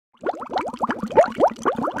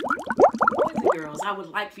girls, I would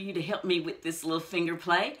like for you to help me with this little finger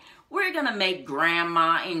play. We're going to make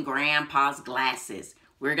Grandma and Grandpa's glasses.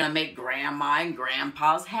 We're going to make Grandma and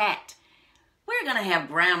Grandpa's hat. We're going to have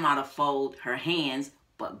Grandma to fold her hands,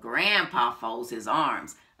 but Grandpa folds his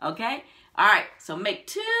arms. Okay? All right, so make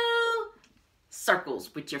 2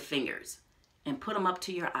 circles with your fingers and put them up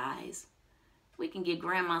to your eyes. We can give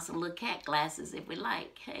Grandma some little cat glasses if we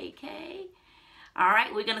like. Hey, Kay. All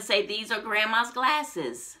right, we're going to say these are Grandma's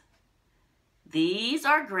glasses. These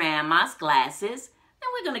are Grandma's glasses. Then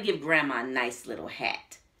we're going to give Grandma a nice little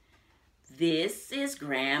hat. This is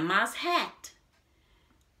Grandma's hat.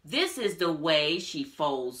 This is the way she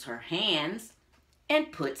folds her hands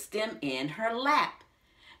and puts them in her lap.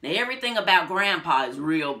 Now, everything about Grandpa is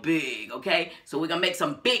real big, okay? So we're going to make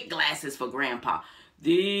some big glasses for Grandpa.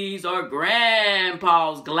 These are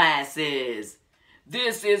Grandpa's glasses.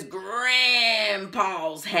 This is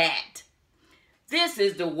Grandpa's hat. This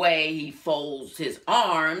is the way he folds his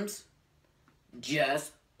arms,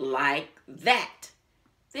 just like that.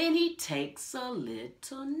 Then he takes a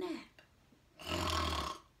little nap.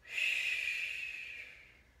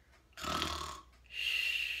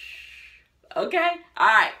 Okay? All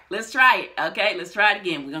right, let's try it. Okay, let's try it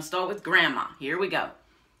again. We're going to start with Grandma. Here we go.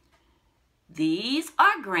 These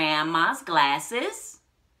are Grandma's glasses.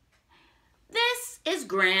 This is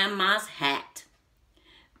Grandma's hat.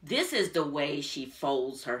 This is the way she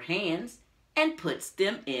folds her hands and puts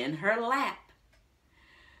them in her lap.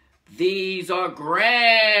 These are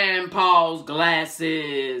Grandpa's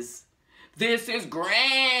glasses. This is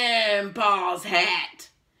Grandpa's hat.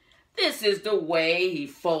 This is the way he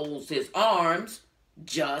folds his arms,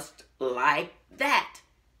 just like that.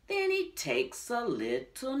 Then he takes a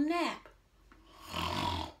little nap.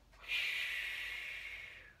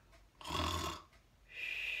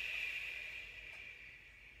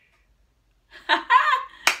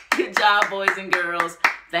 Good job, boys and girls.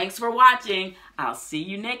 Thanks for watching. I'll see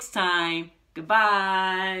you next time.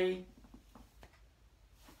 Goodbye.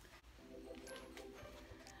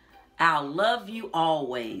 I'll Love You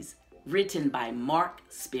Always, written by Mark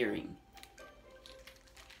Sperring.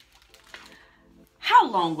 How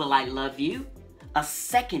long will I love you? A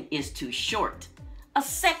second is too short. A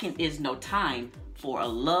second is no time for a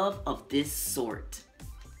love of this sort.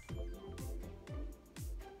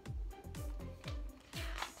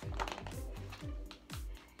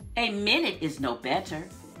 A minute is no better,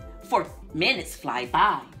 for minutes fly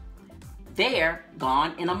by. They're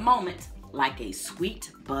gone in a moment, like a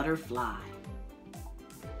sweet butterfly.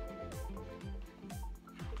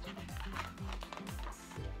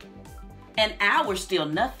 An hour's still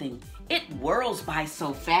nothing. It whirls by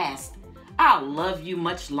so fast. I'll love you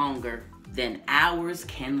much longer than hours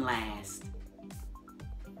can last.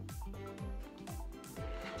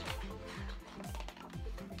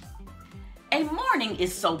 A morning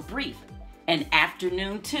is so brief, an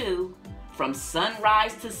afternoon too. From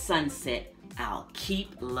sunrise to sunset, I'll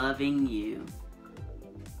keep loving you.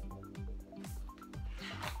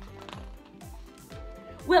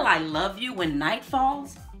 Will I love you when night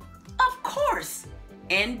falls? Of course,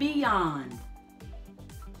 and beyond.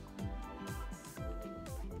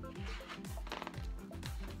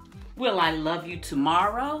 Will I love you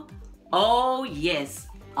tomorrow? Oh yes,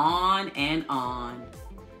 on and on.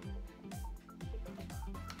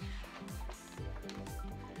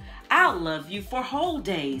 I'll love you for whole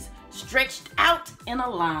days, stretched out in a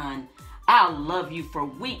line. I'll love you for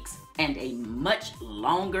weeks and a much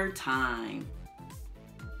longer time.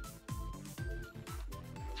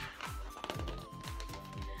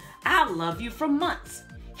 I'll love you for months,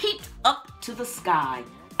 heaped up to the sky.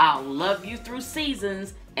 I'll love you through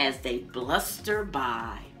seasons as they bluster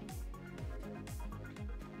by.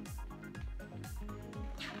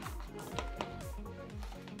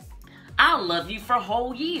 I'll love you for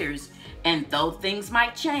whole years, and though things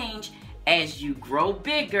might change, as you grow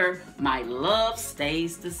bigger, my love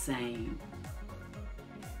stays the same.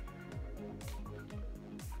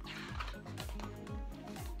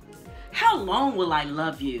 How long will I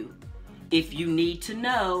love you? If you need to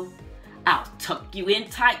know, I'll tuck you in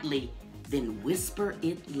tightly, then whisper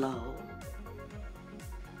it low.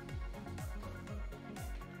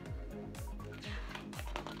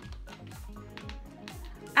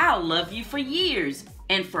 I'll love you for years,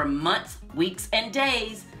 and for months, weeks, and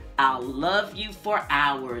days. I'll love you for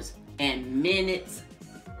hours and minutes,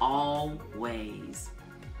 always.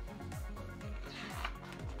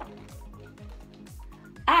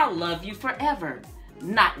 I'll love you forever,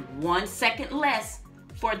 not 1 second less,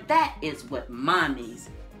 for that is what mommies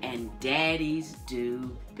and daddies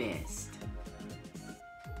do best.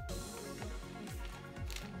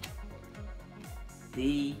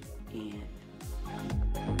 The end.